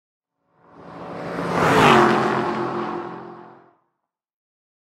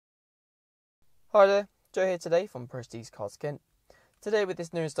Hi there, Joe here today from Prestige Cars Kent. Today with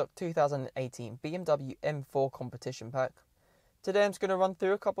this new in stock 2018 BMW M4 competition pack. Today I'm just going to run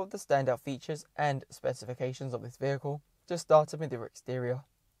through a couple of the standout features and specifications of this vehicle. Just starting with your exterior.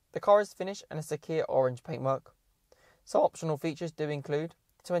 The car is finished and a secure orange paintwork. Some optional features do include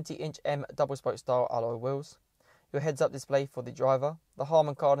the 20-inch M double spoke style alloy wheels, your heads-up display for the driver, the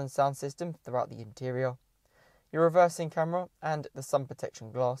Harman Kardon Sound System throughout the interior, your reversing camera and the sun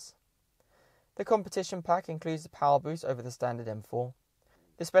protection glass. The competition pack includes the power boost over the standard M4,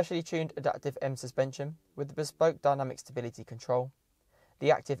 the specially tuned adaptive M suspension with the bespoke dynamic stability control,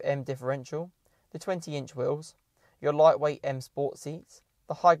 the active M Differential, the 20-inch wheels, your lightweight M Sport seats,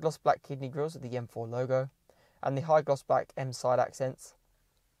 the high gloss black kidney grills with the M4 logo, and the high gloss black M side accents.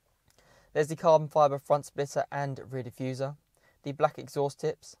 There's the carbon fibre front splitter and rear diffuser, the black exhaust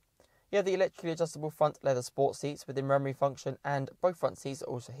tips. You have the electrically adjustable front leather sport seats with the memory function, and both front seats are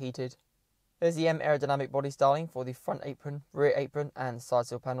also heated. There's the M aerodynamic body styling for the front apron, rear apron and side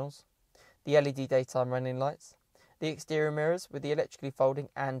sill panels, the LED daytime running lights, the exterior mirrors with the electrically folding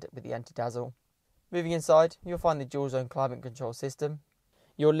and with the anti-dazzle. Moving inside, you'll find the dual zone climate control system,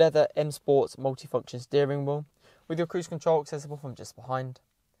 your leather M Sports multifunction steering wheel with your cruise control accessible from just behind,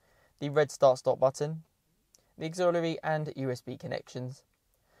 the red start-stop button, the auxiliary and USB connections,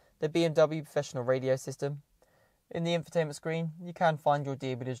 the BMW professional radio system. In the infotainment screen, you can find your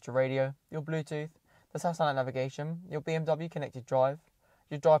DAB digital radio, your Bluetooth, the satellite navigation, your BMW connected drive,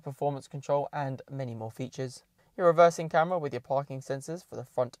 your drive performance control and many more features. Your reversing camera with your parking sensors for the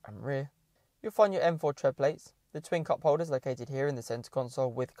front and rear. You'll find your M4 tread plates, the twin cup holders located here in the centre console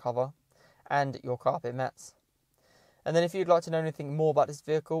with cover, and your carpet mats. And then if you'd like to know anything more about this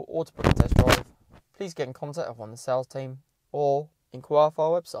vehicle or to book a test drive, please get in contact with one of the sales team or inquire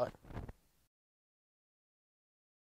for our website.